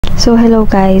So, hello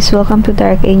guys! Welcome to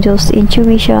Dark Angels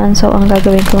Intuition. So, ang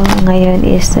gagawin ko ngayon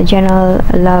is the general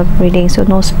love reading. So,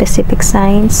 no specific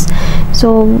signs.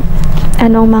 So,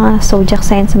 anong mga zodiac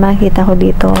signs makikita ko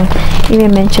dito,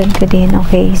 i-mention ko din.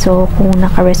 Okay, so kung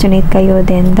naka-resonate kayo,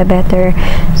 then the better.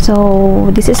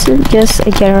 So, this is just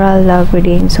a general love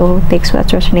reading. So, takes what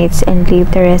resonates and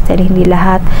leave the rest dahil hindi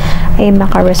lahat ay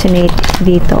maka-resonate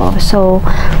dito. So,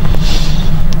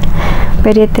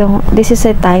 pwede itong, this is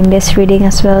a timeless reading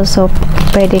as well. So,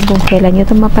 pwede kung kailan nyo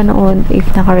itong mapanood, if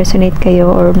naka-resonate kayo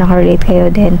or naka-relate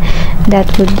kayo, then that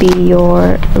would be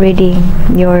your reading,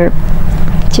 your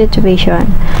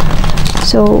situation.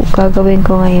 So, gagawin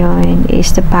ko ngayon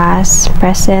is the past,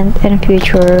 present, and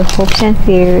future, hopes and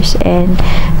fears, and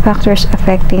factors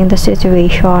affecting the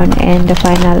situation and the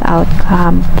final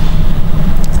outcome.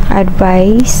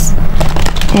 Advice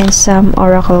and some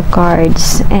oracle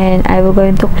cards, and I will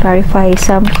going to clarify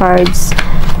some cards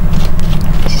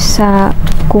sa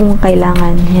kung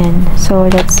kailangan yan.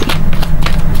 So let's see.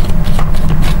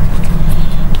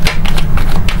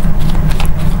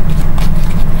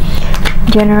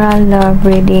 General love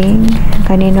reading,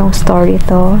 kaninong story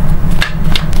to?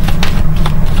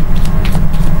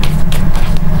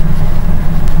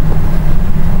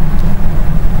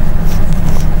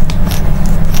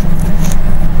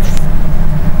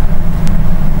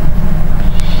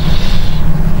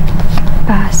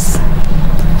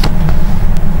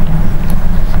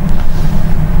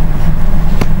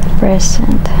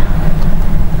 Present,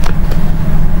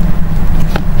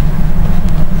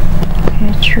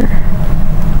 future,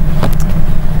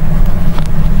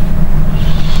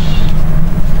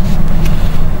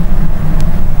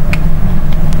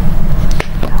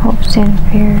 hopes and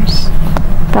fears,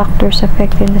 factors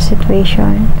affecting the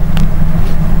situation,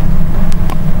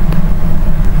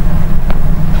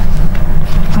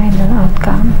 final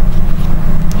outcome.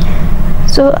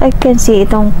 So, I can see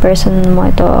itong person mo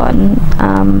ito,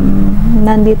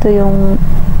 nandito yung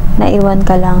naiwan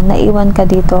ka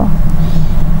dito.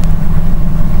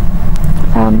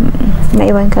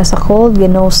 Naiwan ka sa cold,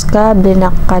 ginost ka,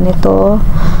 blinak ka nito.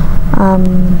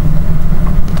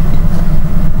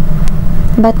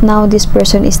 But now, this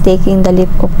person is taking the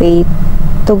leap of faith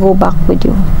to go back with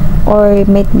you. Or it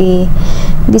might be,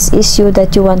 this is you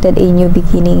that you wanted a new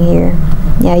beginning here.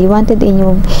 Yeah, you wanted a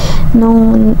new,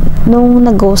 nung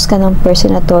nag-ghost ka ng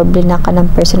person na to, blinak ka ng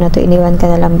person na to, iniwan ka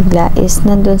na lang bigla, is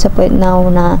nandun sa point now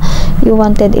na you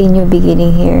wanted a new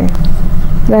beginning here.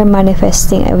 You are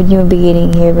manifesting a new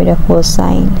beginning here with a full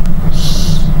sign.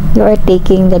 You are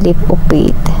taking the leap of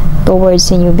faith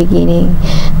towards a new beginning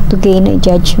to gain a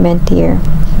judgment here.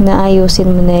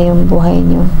 Naayusin mo na yung buhay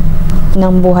nyo,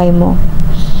 ng buhay mo,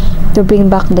 to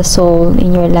bring back the soul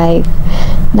in your life,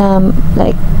 na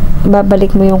like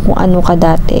babalik mo yung kung ano ka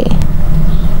dati.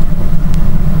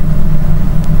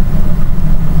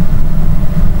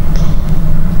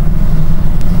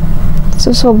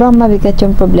 So, sobrang mabigat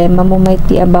yung problema mo. Might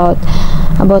be about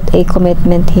a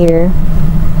commitment here.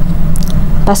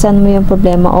 Pasan mo yung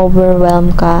problema,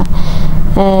 overwhelm ka,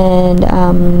 and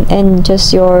just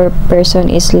your person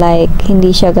is like, hindi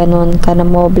siya ganun ka na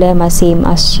problema, same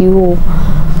as you.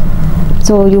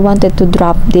 So, you wanted to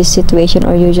drop this situation,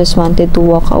 or you just wanted to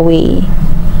walk away.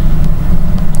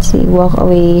 See, walk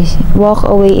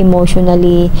away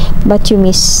emotionally, but you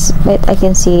miss, but I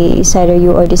can see it's either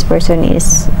you or this person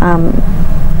is,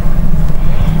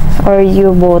 or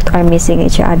you both are missing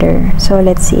each other. So,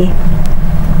 let's see.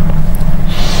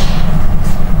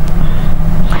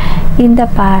 In the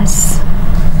past,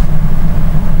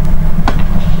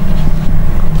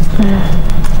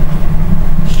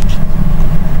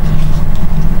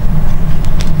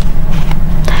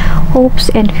 hopes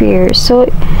and fears. So,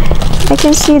 I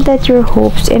can see that your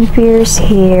hopes and fears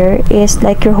here is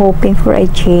like you're hoping for a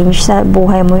change sa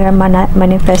buhay mo. You're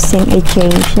manifesting a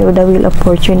change. So, the wheel of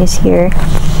fortune is here.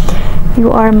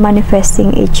 You are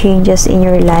manifesting a changes in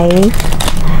your life.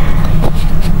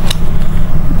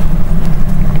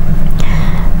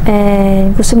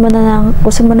 And gusto mo na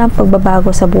ng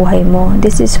pagbabago sa buhay mo.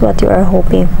 This is what you are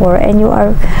hoping for. And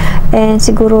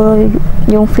siguro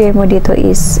yung fear mo dito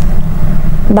is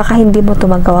baka hindi mo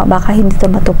ito magawa, baka hindi ito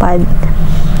matupad,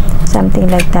 something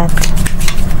like that.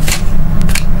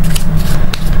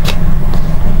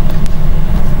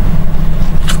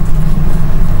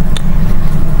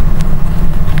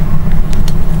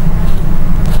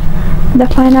 The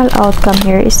final outcome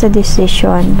here is the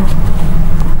decision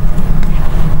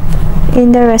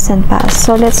in the recent past.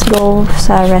 So let's go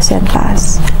sa recent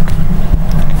past.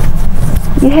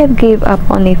 You have gave up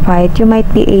on a fight. You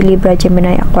might be a Libra,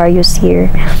 Gemini, Aquarius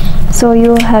here. So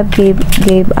you have gave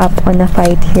up on a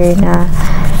fight here na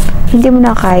hindi mo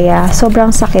na kaya,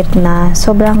 sobrang sakit na,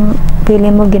 sobrang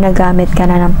feeling mo ginagamit ka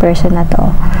na ng person na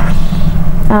to.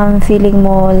 Feeling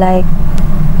mo like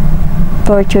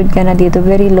tortured ka na dito,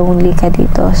 very lonely ka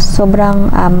dito,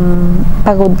 sobrang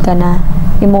pagod ka na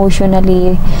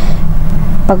emotionally,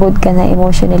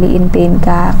 in pain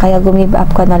ka, kaya gumive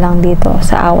up ka na lang dito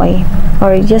sa away,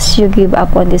 or just you give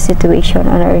up on this situation,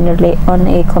 on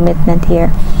a commitment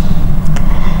here.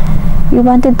 You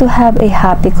wanted to have a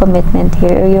happy commitment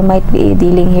here, or you might be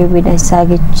dealing here with a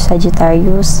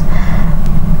Sagittarius,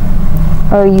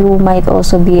 or you might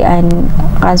also be an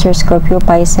Cancer, Scorpio,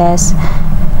 Pisces.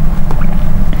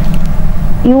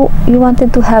 You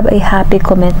wanted to have a happy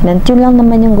commitment. Yun lang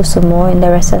naman yung gusto mo in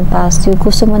the recent past. Yung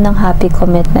gusto mo ng happy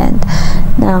commitment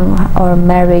or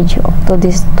marriage to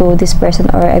this person,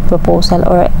 or a proposal,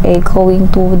 or a going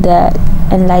to the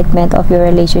enlightenment of your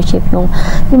relationship. Yung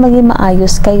maging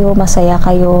maayos kayo, masaya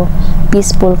kayo,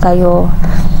 peaceful kayo.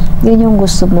 Yun yung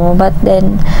gusto mo. But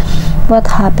then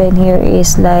what happened here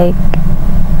is like,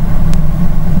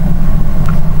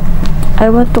 I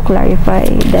want to clarify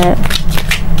that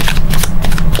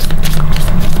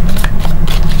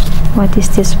what is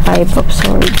this Five of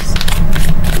Swords?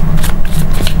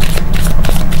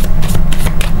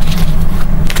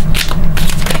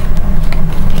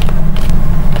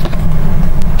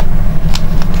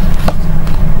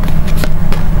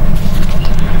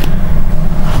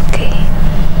 Okay.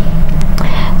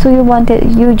 So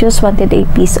you just wanted a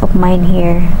peace of mind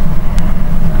here.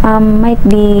 Might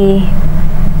be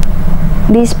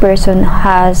this person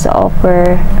has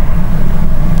offer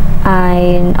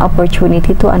an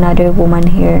opportunity to another woman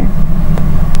here,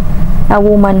 a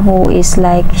woman who is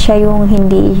like, siya yung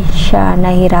hindi siya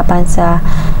nahirapan sa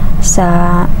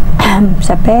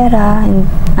sa pera,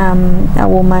 a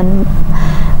woman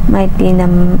might be na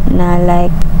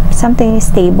like something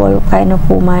stable kind of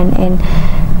woman,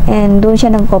 and doon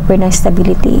siya nag-offer ng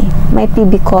stability, might be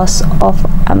because of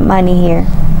money here.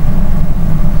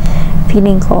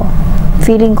 Feeling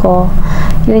ko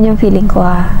yun yung feeling ko,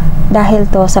 dahil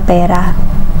to sa pera,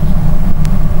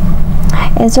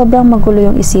 and sobrang magulo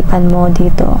yung isipan mo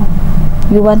dito.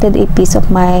 You wanted a peace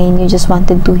of mind, you just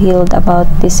wanted to heal about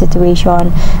this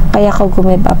situation, kaya ka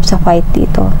gumive up sa fight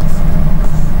dito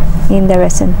in the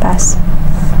recent past.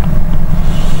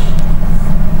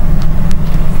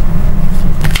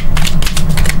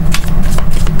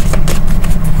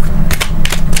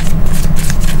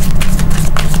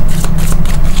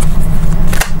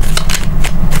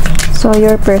 So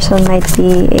your person might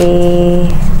be a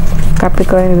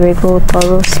Capricorn, Virgo,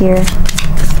 Taurus here.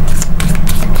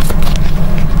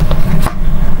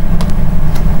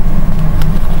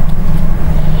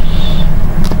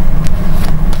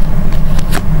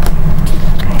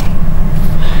 Okay.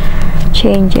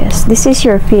 Changes. This is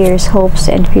your fears, hopes,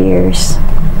 and fears.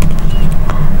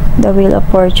 The Wheel of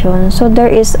Fortune. So there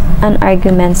is an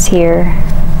arguments here.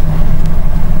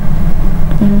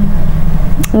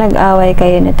 Nag-away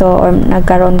kayo nito, or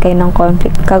nagkaroon kayo ng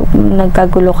conflict,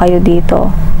 nagkagulo kayo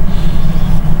dito,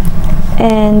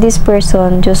 and this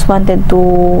person just wanted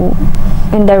to,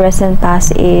 in the recent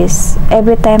past is,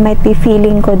 every time might be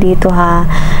feeling ko dito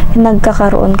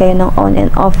nagkakaroon kayo ng on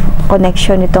and off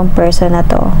connection nitong person na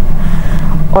to,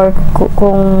 or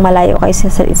kung malayo kayo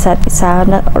sa isa't isa,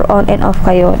 on and off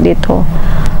kayo dito,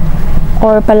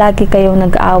 or palagi kayong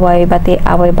nag-away bati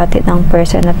ng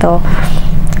person na to,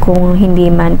 kung hindi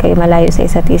man kayo malayo sa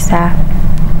isa't isa.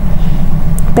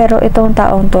 Pero itong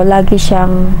taong to, lagi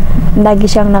siyang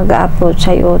nag-approach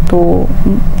sa'yo to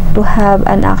have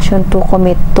an action, to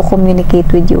communicate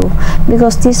with you,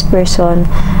 because this person,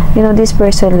 this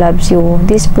person loves you.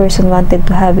 This person wanted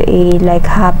to have a like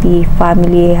happy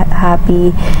family, happy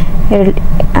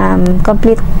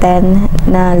complete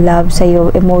 10 na love sa'yo,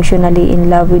 emotionally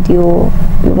in love with you,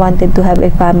 wanted to have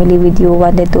a family with you,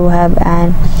 wanted to have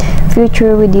an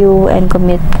future with you, and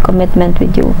commitment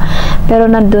with you. Pero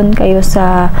nandun kayo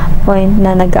sa point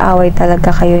na nag-aaway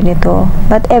talaga kayo nito.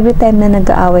 But every time na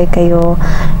nag-aaway kayo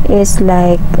is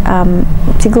like,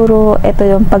 siguro ito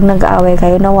yung pag nag-aaway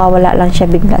kayo, nawawala lang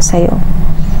siya bigla sa'yo.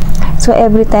 So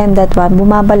every time that one,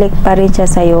 bumabalik pa rin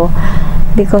siya sa'yo,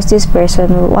 because this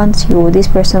person wants you, this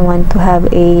person want to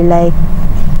have a like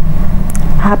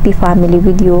happy family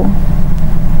with you.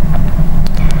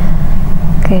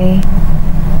 Okay.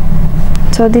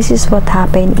 So this is what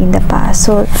happened in the past.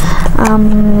 So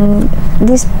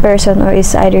this person, or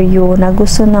is either you, na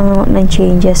gusto ng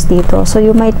changes dito. So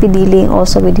you might be dealing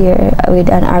also with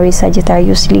an Aries,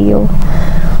 Sagittarius, Leo,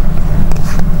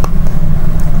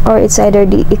 or it's either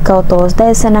ikaw to,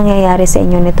 dahil sa nangyayari sa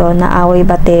inyo nito na away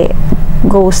bate,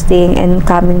 ghosting, and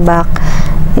coming back,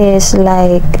 is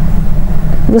like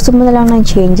Gusto mo na lang ng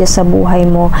changes sa buhay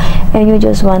mo, and you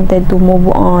just wanted to move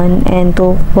on and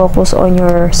to focus on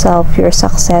yourself, your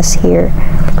success here.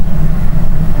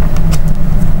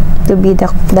 To be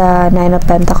the Nine of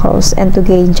Pentacles and to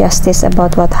gain justice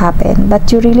about what happened.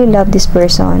 But you really love this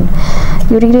person.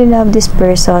 You really love this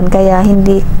person, kaya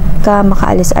hindi ka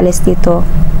makaalis-alis dito.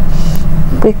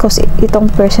 Because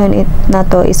itong person na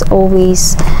to is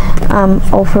always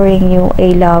offering you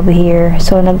a love here.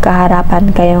 So,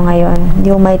 nagkaharapan kayo ngayon.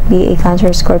 You might be a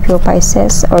Cancer, Scorpio,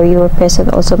 Pisces, or your person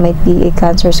also might be a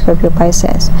Cancer, Scorpio,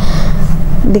 Pisces.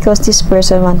 Because this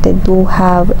person wanted to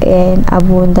have an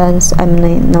abundance,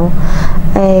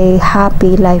 a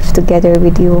happy life together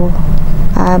with you.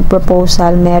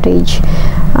 Proposal, marriage,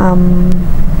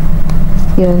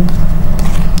 yun.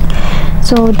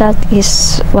 So that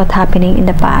is what happening in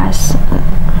the past.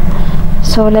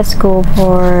 So let's go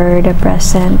for the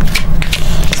present.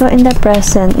 So in the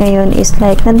present ngayon is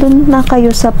like nandun na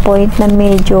kayo sa point na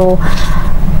medyo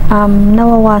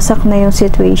nawawasak na yung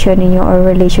situation ninyo or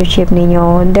relationship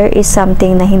ninyo. There is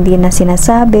something na hindi na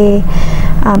sinasabi,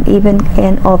 even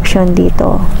an option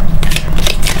dito.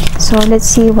 So let's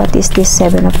see what is this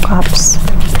Seven of Cups.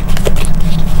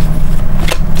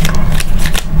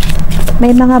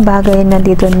 May mga bagay na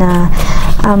dito na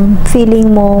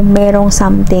feeling mo merong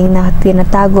something na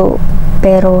tinatago,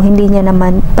 pero hindi niya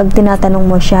naman, pag tinatanong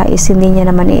mo siya is hindi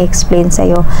niya naman i-explain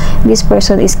sa'yo. This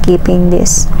person is keeping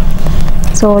this.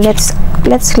 So let's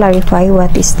clarify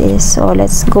what is this. So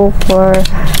let's go for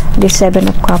the Seven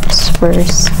of Cups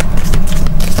first.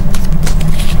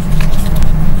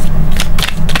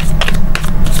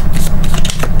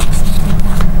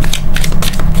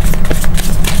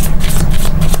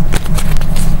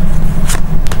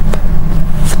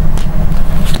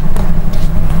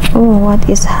 What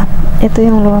is ito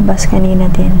yung lumabas kanina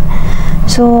din.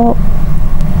 So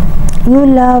you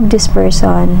love this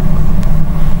person,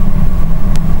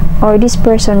 or this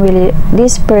person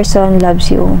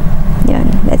loves you. Yan,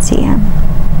 let's see.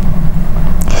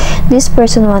 This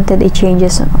person wanted a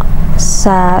changes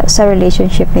sa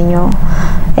relationship niyo,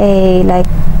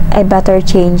 a better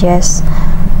changes,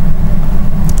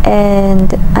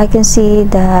 and I can see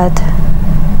that,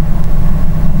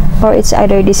 or it's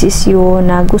either this is you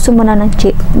na gusto mo na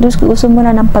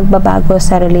ng pagbabago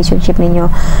sa relationship niyo,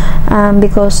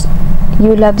 because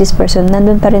you love this person.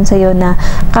 Nandun pa rin sa'yo na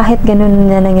kahit ganun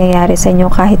na nangyayari sa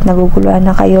inyo, kahit naguguluhan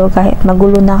na kayo, kahit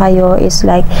magulo na kayo, is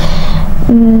like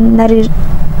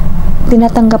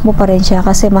tinatanggap mo pa rin siya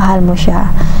kasi mahal mo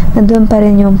siya. Nandun pa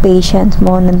rin yung patience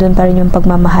mo, nandun pa rin yung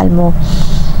pagmamahal mo.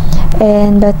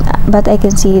 And but I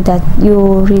can see that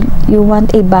you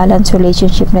want a balanced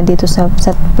relationship na dito sa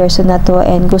person na to,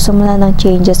 and gusto mo na ng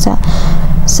changes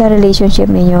sa relationship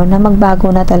niyo na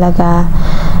magbago na talaga.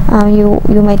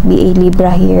 You might be a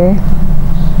Libra here,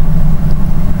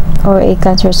 or a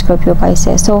Cancer, Scorpio,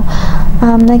 Pisces. So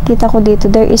nakita ko dito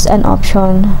there is an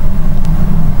option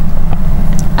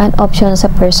sa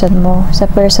person mo, sa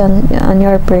person on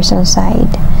your person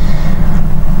side.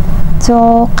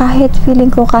 So, kahit feeling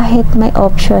ko, kahit may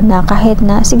option na, kahit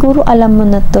na, siguro alam mo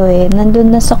na to nandun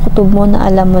na sa kutob mo na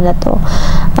alam mo na to,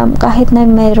 kahit na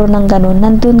mayroon ng ganun,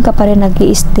 nandun ka pa rin,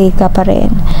 nag-i-stay ka pa rin,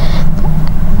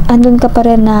 andun ka pa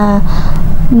rin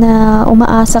na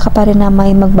umaasa ka pa rin na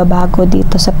may magbabago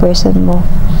dito sa person mo.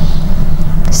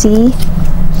 See?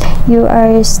 You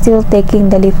are still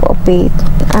taking the leap of faith.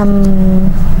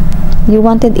 You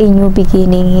wanted a new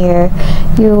beginning here.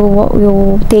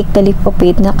 You take the leap of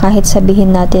faith na kahit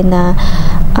sabihin natin na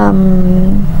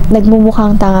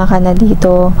nagmumukhang tanga ka na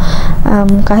dito,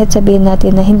 kahit sabihin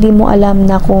natin na hindi mo alam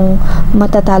na kung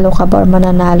matatalo ka ba or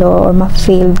mananalo or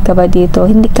ma-failed ka ba dito,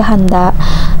 hindi ka handa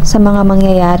sa mga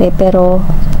mangyayari, pero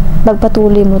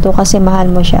pagpatuloy mo to kasi mahal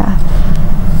mo siya.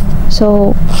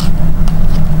 So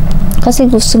kasi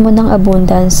gusto mo ng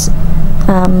abundance,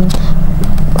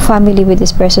 family with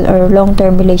this person, or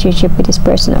long-term relationship with this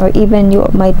person, or even you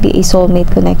might be a soulmate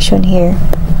connection here.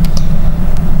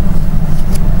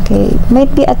 Okay,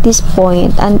 might be at this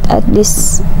point and at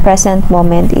this present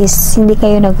moment is hindi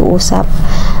kayo nag-uusap.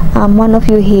 One of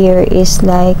you here is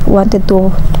like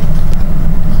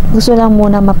gusto lang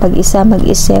muna mapag-isa,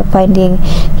 mag-isip, finding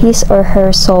his or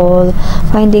her soul,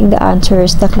 finding the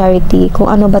answers, the clarity, kung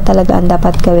ano ba talaga ang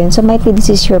dapat gawin. So might be this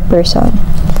is your person.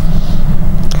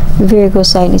 Virgo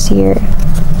sign is here.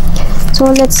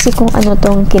 So let's see kung ano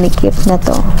tong kinikip na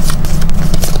to.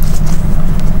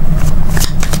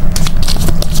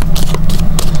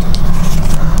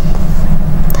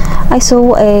 I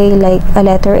saw a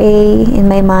letter A in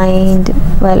my mind.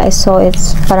 Well, I saw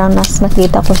it's parang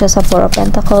nakita ko siya sa Four of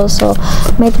Pentacles. So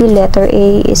maybe letter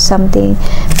A is something.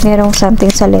 merong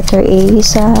something sa letter A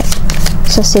sa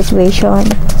situation.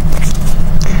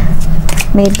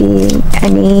 Maybe a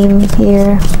name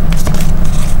here.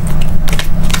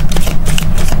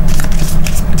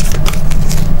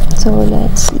 So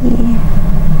let's see.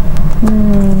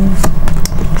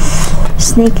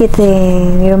 Sneaky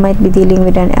thing. You might be dealing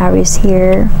with an Aries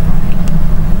here.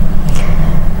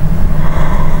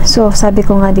 So, sabi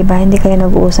ko nga, diba, hindi kayo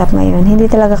nag-uusap ngayon. Hindi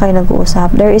talaga kayo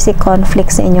nag-uusap. There is a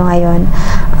conflict sa inyo ngayon.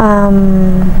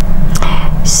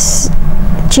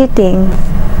 Cheating.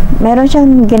 Meron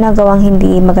siyang ginagawang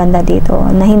hindi maganda dito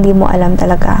na hindi mo alam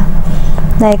talaga.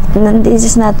 Like, this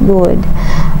is not good.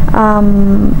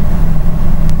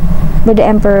 With the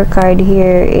Emperor card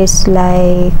here is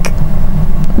like,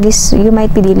 this, you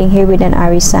might be dealing here with an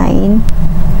Aries sign.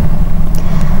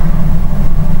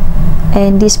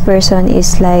 And this person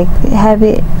is like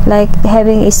having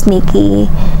a sneaky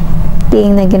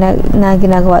thing na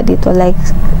ginagawa dito, like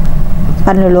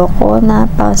panloloko na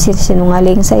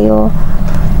sinungaling sa'yo,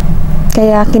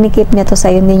 kaya kinikip niya to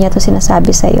sa'yo, hindi niya to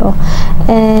sinasabi sa'yo,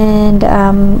 and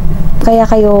kaya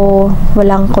kayo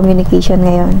walang communication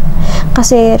ngayon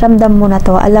kasi ramdam mo na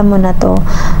to, alam mo na to,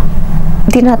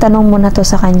 tinatanong mo na to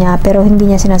sa kanya pero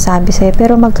hindi niya sinasabi sa'yo,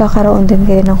 pero magkakaroon din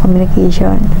kayo ng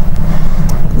communication.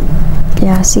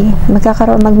 Yeah, see,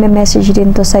 magme-message din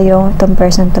to sa'yo, itong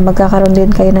person to, magkakaroon din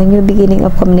kayo ng new beginning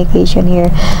of communication here.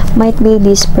 Might be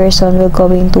this person will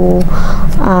going to,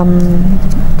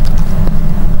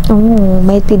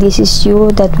 might be this is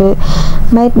you, that will,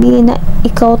 might be na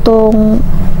ikaw tong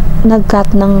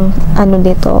nag-cut ng,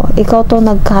 dito, ikaw tong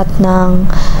nag-cut ng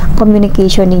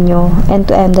communication ninyo, and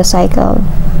to end the cycle.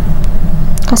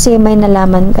 Kasi may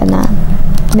nalaman ka na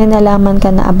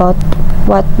about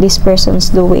what this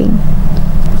person's doing.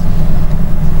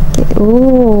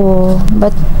 Ooh,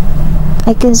 but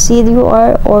I can see you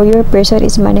are, or your person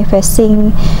is manifesting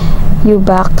you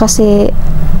back kasi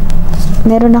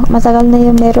matagal na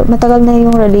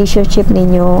yung relationship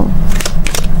ninyo.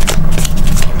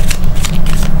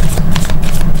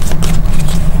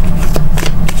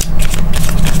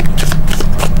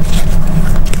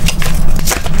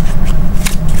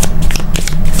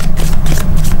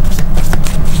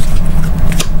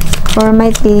 Or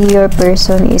might be your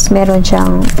person is meron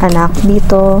siyang anak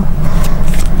dito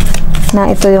na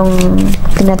ito yung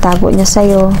tinatago niya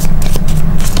sa'yo.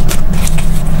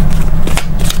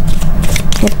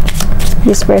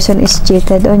 This person is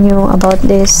cheated on you about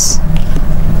this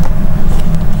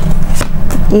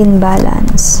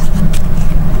imbalance.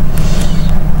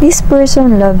 This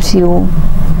person loves you.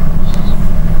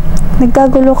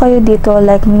 Nagkagulo kayo dito,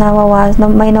 like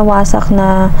may nawasak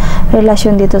na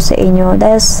relasyon dito sa inyo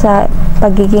dahil sa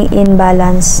pagiging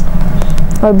imbalance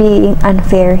or being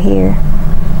unfair here.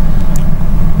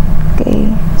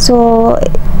 Okay, so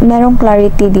merong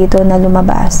clarity dito na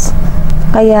lumabas,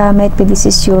 kaya might be this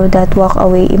is you that walk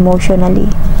away emotionally,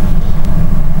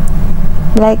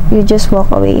 like you just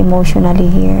walk away emotionally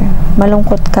here.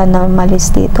 Malungkot ka na umalis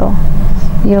dito.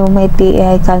 You might be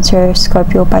a Cancer,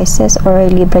 Scorpio, Pisces, or a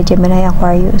Libra, Gemini,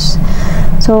 Aquarius.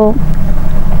 So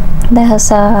dahil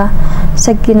sa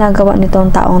ginagawa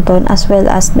nitong taong to, as well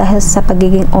as dahil sa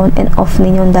pagiging on and off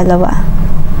ninyong dalawa.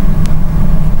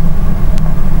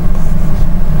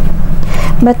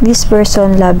 But this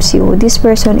person loves you. This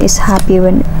person is happy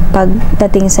when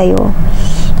pagdating sa'yo.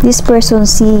 This person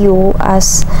see you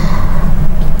as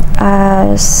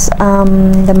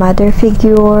the mother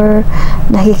figure.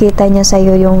 Nakikita niya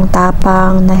sa'yo yung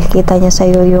tapang, nakikita niya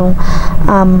sa'yo yung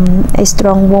a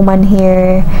strong woman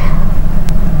here,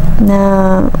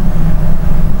 na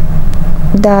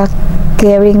the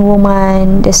caring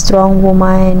woman, the strong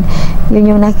woman, yun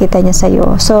yung nakita niya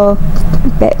sa'yo. So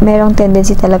merong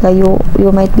tendency talaga, you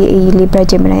might be a Libra,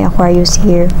 Gemini, Aquarius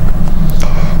here.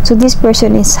 So this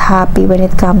person is happy when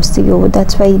it comes to you.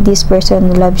 That's why this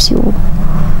person loves you.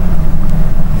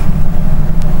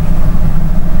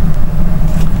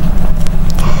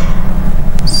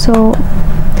 So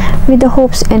with the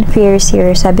hopes and fears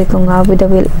here, sabi ko nga, with the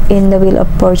wheel of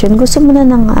fortune, gusto mo na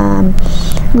ng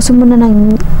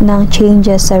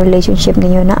changes sa relationship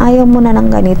niyo, na ayaw mo na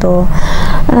ng ganito,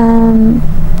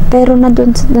 pero na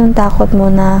dun takot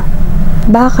mo na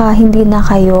baka hindi na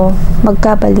kayo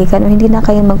magkabalikan o hindi na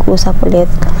kayo mag-usap ulit,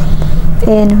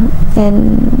 and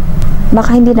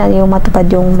baka hindi na yung matupad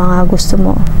yung mga gusto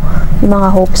mo, yung mga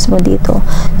hopes mo dito.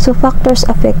 So factors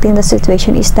affecting the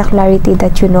situation is the clarity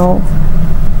that you know.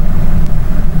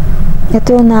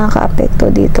 Ito yung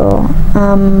nakaka-apekto dito.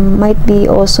 Might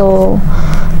be also,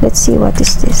 let's see, what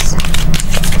is this?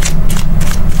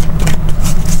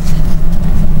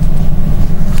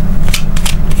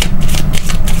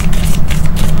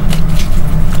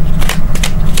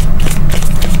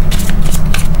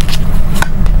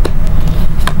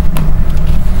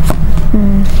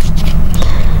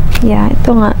 Yeah,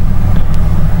 ito nga.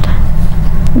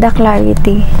 The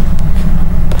clarity.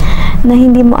 Na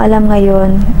hindi mo alam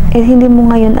ngayon. Hindi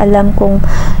mo ngayon alam kung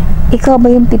ikaw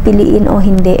ba yung pipiliin o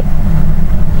hindi.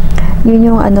 Yun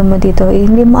yung ano mo dito.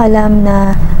 Hindi mo alam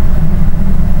na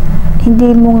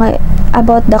hindi mo nga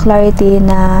about the clarity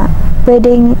na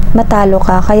pwedeng matalo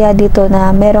ka. Kaya dito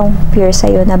na merong fear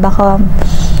sa'yo na baka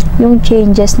yung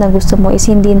changes na gusto mo is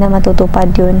hindi na matutupad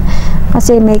yun.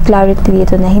 Kasi may clarity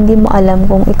dito na hindi mo alam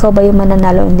kung ikaw ba yung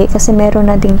mananalo o hindi. Kasi meron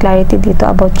na ding clarity dito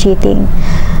about cheating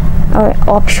or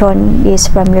option is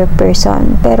from your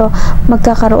person. Pero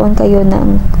magkakaroon kayo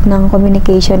ng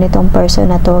communication nitong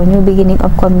person na to, new beginning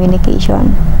of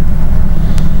communication.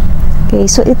 Okay,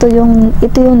 so ito yung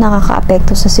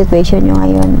nakaka-apekto sa situation nyo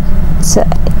ngayon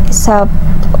sa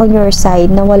on your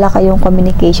side na wala kayong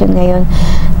communication ngayon.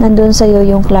 Nandun sa'yo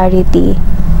yung clarity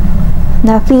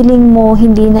na feeling mo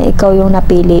hindi na ikaw yung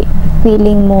napili,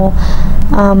 feeling mo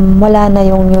wala na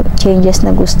yung changes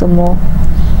na gusto mo.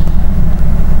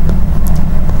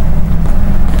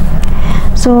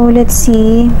 So, let's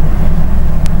see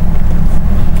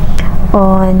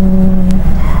on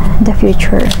the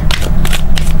future.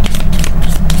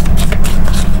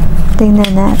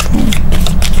 Tingnan natin.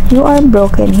 You are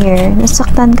broken here.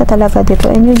 Nasaktan ka talaga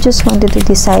dito and you just wanted to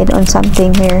decide on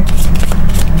something here.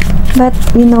 But,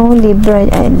 you know, Libra.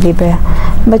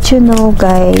 But you know,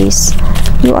 guys,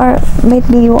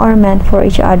 maybe you are meant for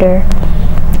each other.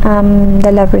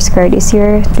 The Lover's card is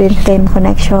your twin flame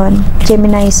connection.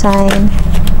 Gemini sign.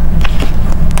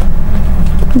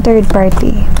 Third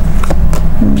party.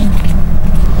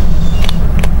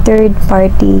 Third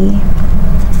party.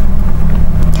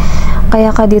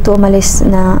 Kaya ka dito umalis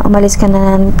ka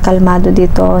na ng kalmado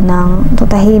dito, ng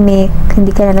tahimik,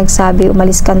 hindi ka na nagsabi,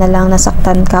 umalis ka na lang,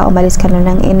 nasaktan ka, umalis ka na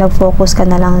lang, nag-focus ka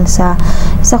na lang sa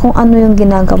kung ano yung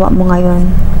ginagawa mo ngayon.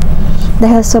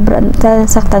 Dahil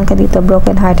nasaktan ka dito,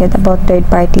 broken hearted about third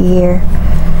party here.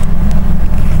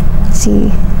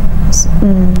 See,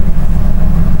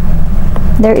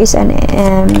 there is an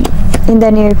in the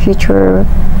near future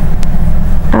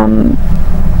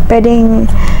pwedeng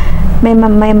may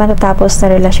matatapos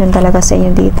na relasyon talaga sa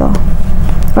inyo dito,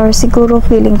 or siguro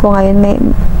feeling ko ngayon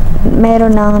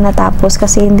meron nang natapos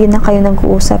kasi hindi na kayo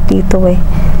nag-uusap dito eh.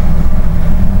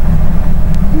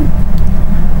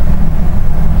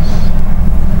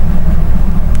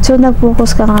 So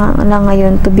nag-focus ka lang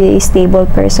ngayon to be a stable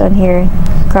person here,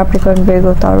 Capricorn,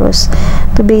 Virgo, Taurus,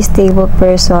 to be a stable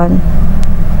person,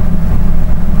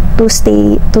 to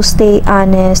stay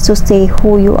honest, to stay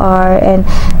who you are, and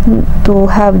to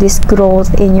have this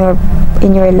growth in your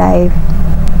life.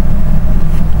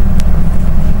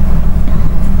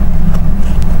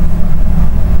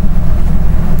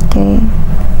 Okay,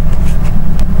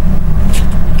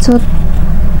 so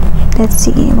let's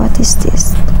see, what is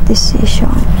this decision?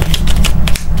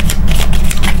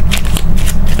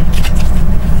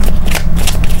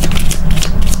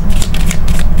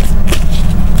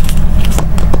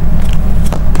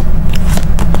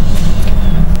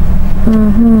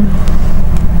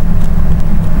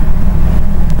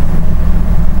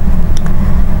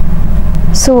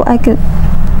 So I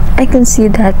can see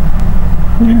that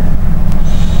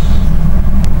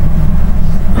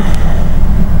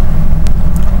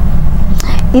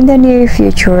in the near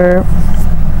future,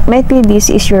 maybe this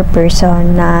is your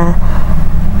person na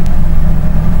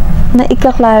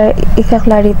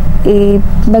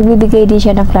magbibigay din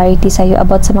siya ng clarity sa'yo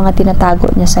about sa mga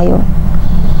tinatago niya sa'yo.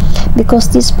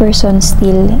 Because this person is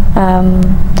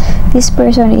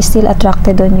still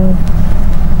attracted on you.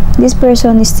 This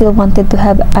person is still wanted to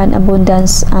have an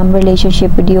abundance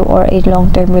relationship with you, or a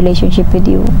long-term relationship with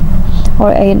you,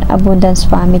 or an abundance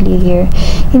family here.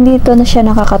 Hindi ito na siya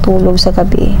nakakatulog sa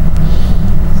gabi.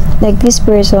 Like, this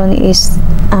person is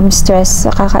stressed,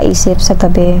 kakaisip sa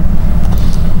gabi.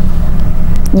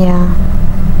 Yeah.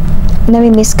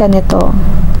 Namimiss ka nito.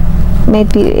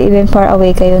 Maybe even far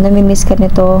away kayo, namimiss ka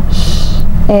nito.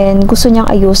 And gusto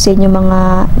niyang ayusin yung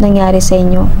mga nangyari sa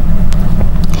inyo.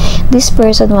 This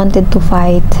person wanted to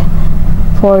fight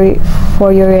for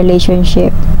your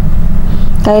relationship.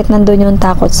 Kahit nandun yung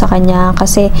takot sa kanya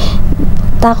kasi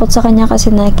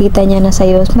nakikita niya na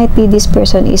sa'yo. Might be this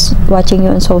person is watching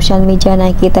you on social media,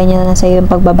 nakikita niya na sa'yo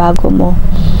yung pagbabago mo,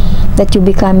 that you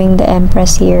becoming the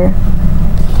empress here.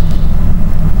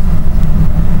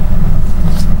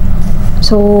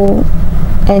 So,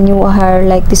 and you are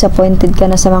like disappointed ka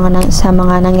na sa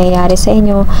mga nangyayari sa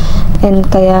inyo, and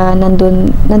kaya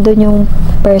nandun yung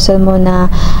person mo na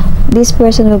this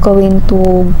person will going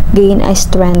to gain a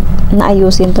strength na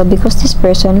ayusin to, because this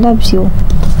person loves you.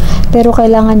 Pero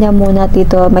kailangan niya muna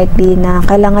dito, might be na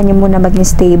kailangan niya muna maging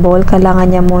stable,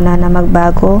 kailangan niya muna na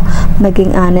magbago,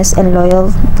 maging honest and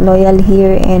loyal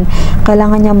here, and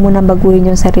kailangan niya muna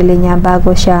baguhin yung sarili niya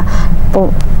bago siya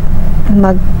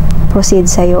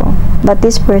mag-proceed sa'yo. But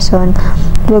this person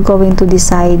will going to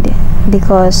decide,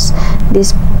 because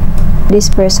this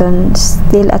person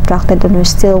still attracted and will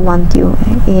still want you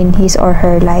in his or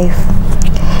her life,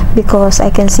 because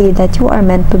I can see that you are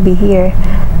meant to be here.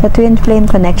 The twin flame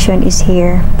connection is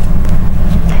here.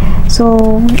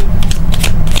 So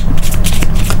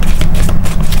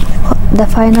the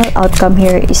final outcome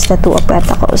here is the Two of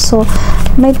Pentacles. So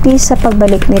might be sa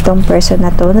pagbalik nitong person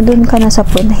na to, nandun ka na sa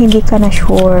point na hindi ka na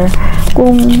sure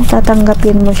kung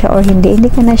tatanggapin mo siya or hindi. Hindi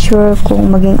ka na sure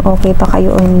kung maging okay pa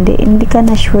kayo o hindi. Hindi ka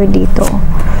na sure dito.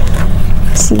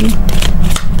 See?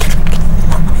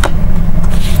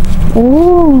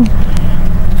 Oh!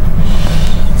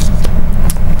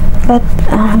 But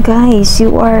guys,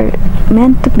 you are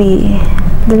meant to be.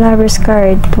 The Lover's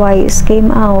card twice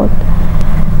came out.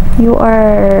 You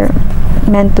are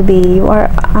meant to be. You are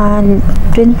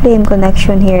twin flame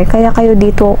connection here. Kaya kayo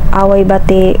dito away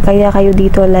bate, kaya kayo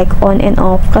dito like on and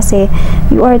off, kasi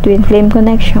you are twin flame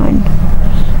connection.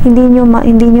 Hindi nyo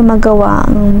magawa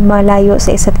ang malayo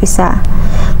sa isa't isa.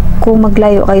 Kung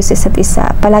maglayo kayo sa isa't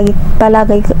isa, palagi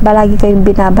kayong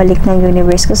binabalik ng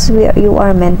universe, kasi you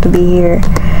are meant to be here.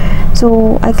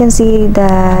 So I can see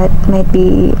that might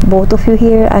be both of you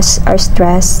here are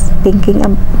stressed, thinking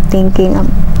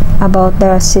about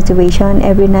the situation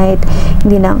every night.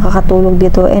 Hindi na kakatulog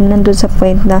dito, and nandun sa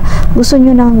point na gusto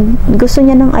niya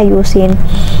nang ayusin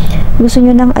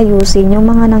yung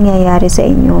mga nangyayari sa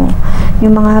inyo,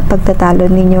 yung mga pagtatalo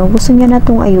ninyo. Gusto niya na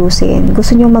itong ayusin,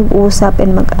 gusto niyo mag-usap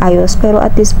and mag-ayos, pero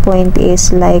at this point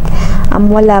is like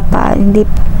wala pa, hindi,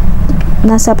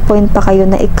 nasa point pa kayo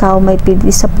na ikaw might be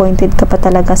disappointed ka pa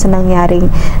talaga sa nangyaring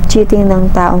cheating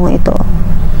ng taong ito.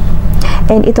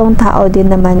 And itong tao din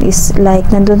naman is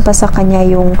like nandun pa sa kanya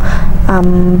yung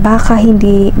baka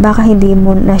hindi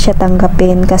mo na siya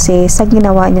tanggapin kasi sa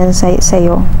ginawa niya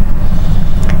sa'yo.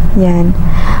 Yan.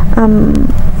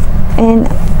 And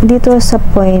dito sa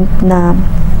point na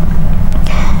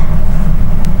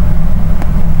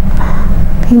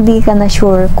hindi ka na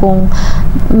sure kung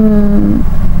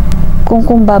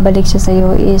babalik siya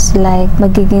sa'yo, is like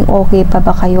magiging okay pa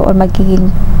ba kayo, or magiging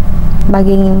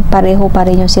pareho pa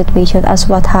rin yung situation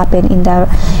as what happened in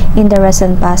the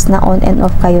recent past na on and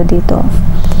off kayo dito.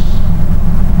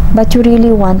 But you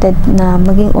really wanted na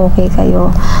maging okay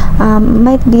kayo.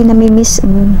 Might be namimiss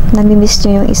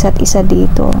nyo yung isa't isa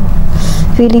dito.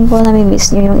 Feeling ko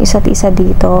namimiss nyo yung isa't isa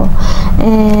dito,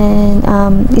 and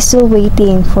still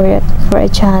waiting for a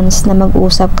chance na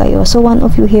mag-usap kayo. So one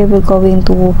of you here will going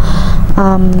to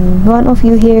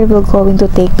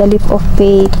take the leap of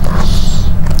faith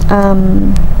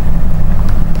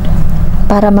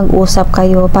para mag-usap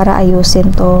kayo, para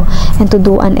ayusin to, and to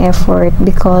do an effort,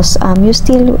 because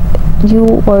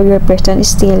you or your person is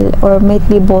still, or might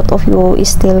be both of you is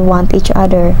still want each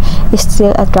other, is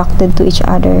still attracted to each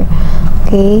other.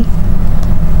 Okay?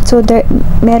 So there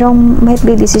might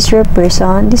be this is your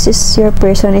person is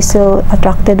still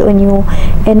attracted on you,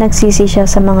 and nagsisi siya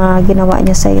sa mga ginawa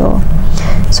niya sa'yo.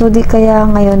 So kaya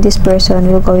ngayon this person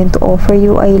will going to offer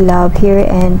you a love here,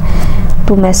 and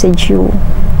to message you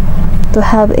to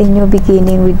have a new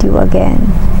beginning with you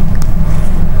again.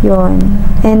 Yon.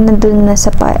 And nandun na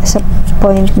sa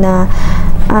point na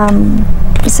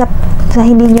sa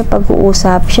hindi niyo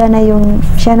pag-uusap, siya na yung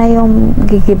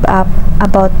give up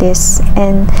about this,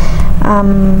 and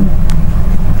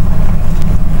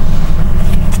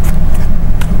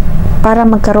para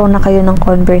magkaroon na kayo ng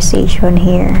conversation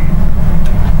here.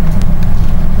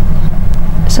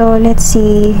 So let's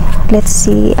see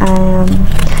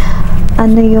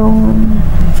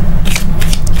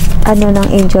ano ng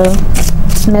angel,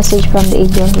 message from the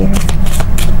angel here.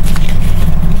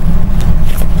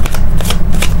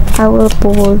 I will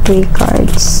pull 3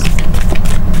 cards.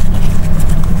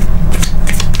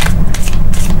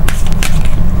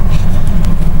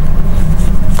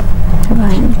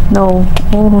 No.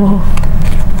 Oh.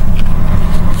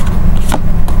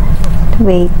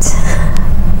 Wait.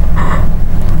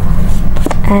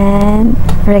 And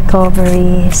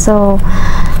recovery. So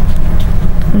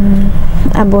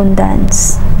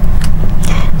abundance.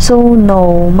 So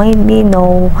no, might be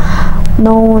no,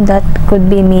 that could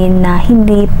be mean na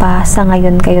hindi pa sa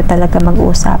ngayon kayo talaga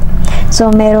mag-usap. So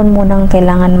meron munang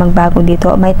kailangan magbago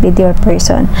dito. Might be your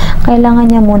person, kailangan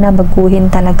niya muna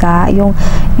baguhin talaga yung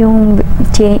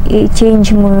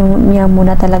change niya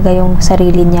muna talaga yung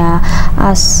sarili niya,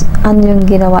 as ano yung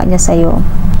ginawa niya sa'yo.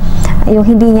 yung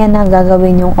hindi niya na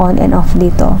gagawin yung on and off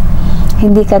dito,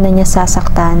 hindi ka na niya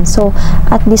sasaktan. So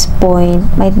at this point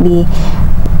might be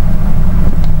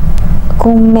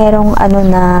kung merong ano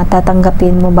na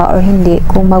tatanggapin mo ba or hindi,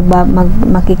 kung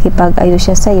makikipag-ayos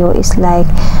siya sa'yo is like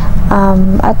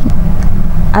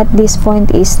at this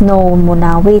point is no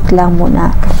muna, wait lang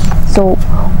muna. So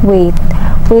wait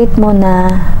muna,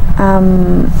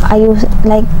 ayos,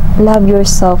 like love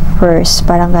yourself first,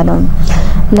 parang ganon.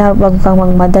 Wag kang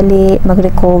magmadali,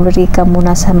 mag-recovery ka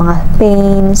muna sa mga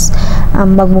pains,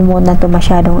 wag mo muna ito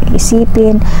masyadong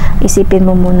isipin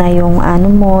mo muna yung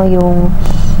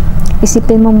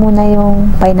isipin mo muna yung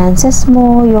finances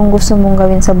mo, yung gusto mong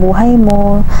gawin sa buhay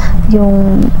mo,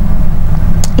 yung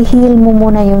i-heal mo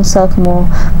muna yung self mo.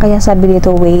 Kaya sabi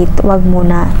dito, wait, wag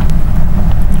muna.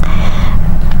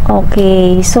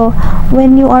 Okay, so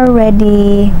when you are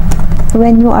ready,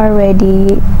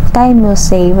 time will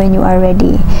say when you are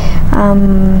ready,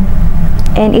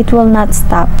 and it will not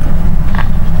stop.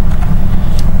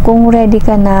 Kung ready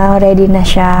ka na, ready na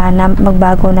siya, na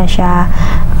magbago na siya,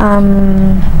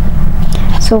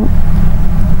 so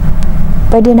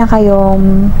pwede na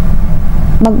kayong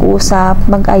mag-usap,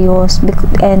 mag-ayos,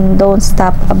 and don't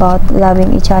stop about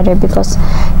loving each other because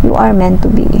you are meant to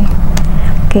be.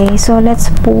 Okay, so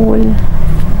let's pull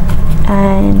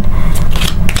and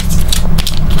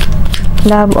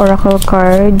love oracle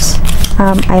cards,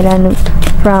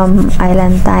 from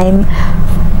Island Time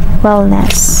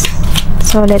Wellness.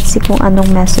 So let's see kung anong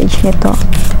message nito.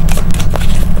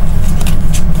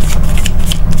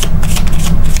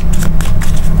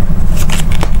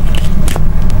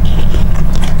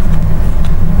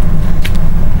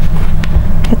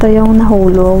 Ito yung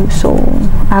nahulog, so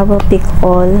I will pick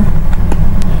all.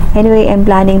 Anyway, I'm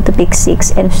planning to pick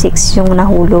 6 and 6 yung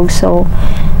nahulog, so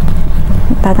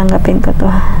tatanggapin ko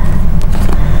to.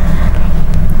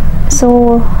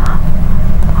 So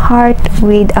heart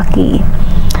with a key.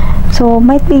 So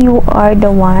might be you are the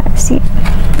one, see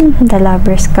the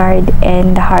Lover's card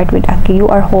and the heart with a key.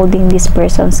 You are holding this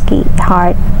person's key,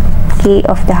 key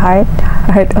of the heart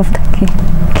of the key.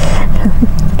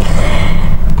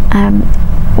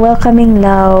 Welcoming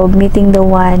love, meeting the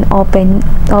one, open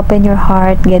your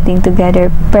heart, getting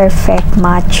together, perfect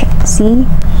match. See,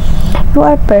 you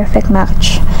are perfect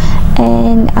match.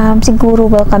 And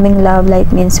siguro welcoming love,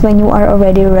 like means when you are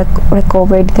already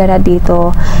recovered ka na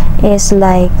dito, is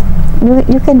like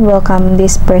you can welcome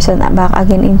this person back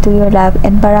again into your life,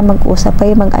 and para mag-usap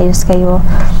kayo, mag-ayos kayo.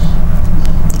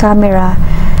 Camera,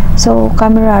 so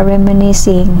camera,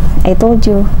 reminiscing, I told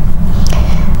you,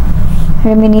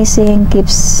 reminiscing,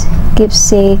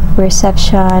 keepsake,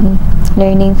 perception,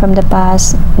 learning from the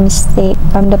past, mistake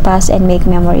from the past, and make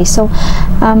memories. So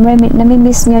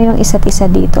namimiss nyo yung isa't isa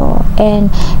dito, and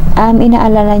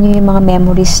inaalala nyo yung mga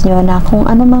memories nyo na kung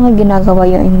ano mga ginagawa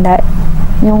yung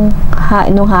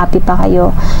nung happy pa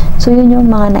kayo. So yun yung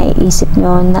mga naiisip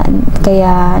nyo na,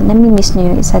 kaya namimiss nyo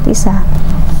yung isa't isa.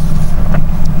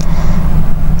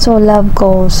 So love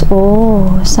goals.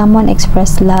 Oh, someone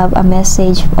expressed love, a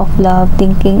message of love,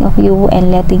 thinking of you and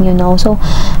letting you know. So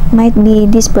might be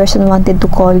this person wanted to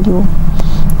call you,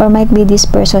 or might be this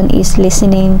person is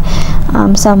listening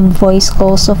some voice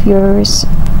calls of yours.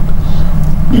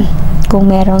 Kung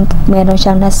meron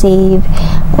siyang na-save,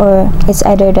 or it's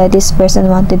either that this person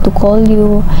wanted to call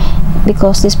you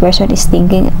because this person is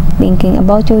thinking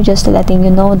about you, just letting you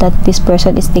know that this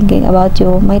person is thinking about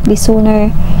you. Might be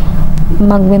sooner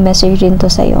mag-message din to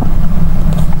sa'yo.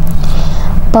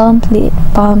 Palm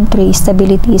tree,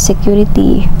 stability,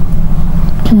 security,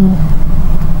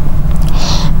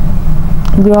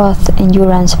 growth,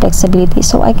 endurance, flexibility.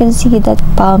 So I can see that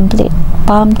palm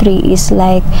tree is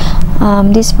like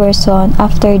this person,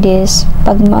 after this,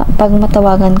 pag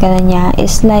matawagan ka na niya,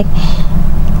 is like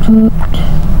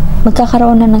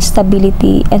magkakaroon na ng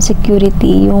stability and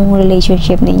security yung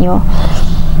relationship ninyo.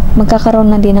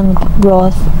 Magkakaroon na din ng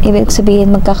growth. Ibig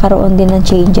sabihin, magkakaroon din ng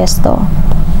changes to.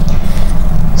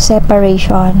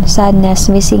 Separation,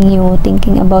 sadness, missing you,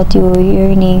 thinking about you,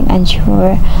 yearning,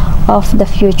 unsure of the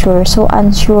future. So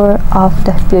unsure of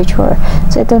the future.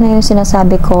 So ito na yung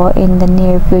sinasabi ko, in the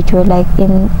near future, like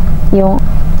in yung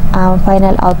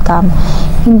final outcome.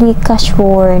 Hindi ka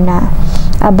sure na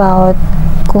about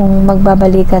kung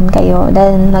magbabalikan kayo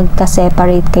dahil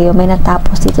nagka-separate kayo, may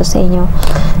natapos dito sa inyo.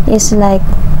 Is like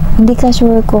hindi ka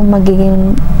sure kung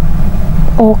magiging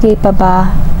okay pa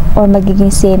ba, or magiging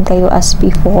same kayo as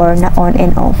before na on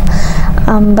and off.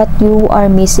 But you are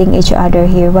missing each other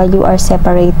here while you are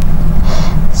separated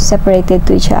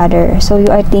to each other. So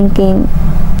you are thinking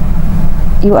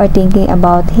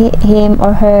about him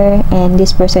or her, and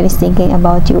this person is thinking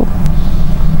about you.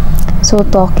 So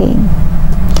talking,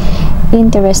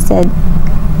 interested,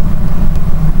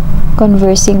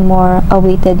 conversing more,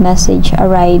 awaited message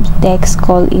arrived, text,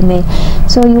 call, email.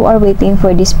 So you are waiting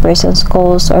for this person's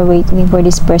calls or waiting for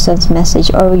this person's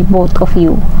message, or both of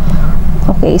you.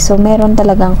 Okay, so meron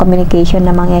talagang communication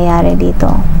na mangyayari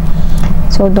dito.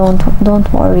 So don't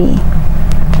worry.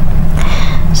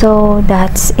 So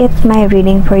that's it, my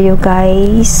reading for you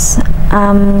guys.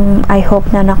 I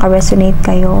hope na naka-resonate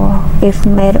kayo. If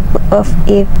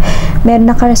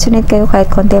naka-resonate kayo kahit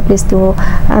konti, please do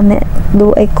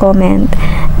a comment.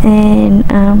 And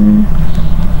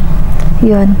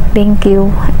yun, thank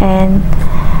you and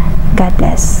God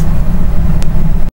bless.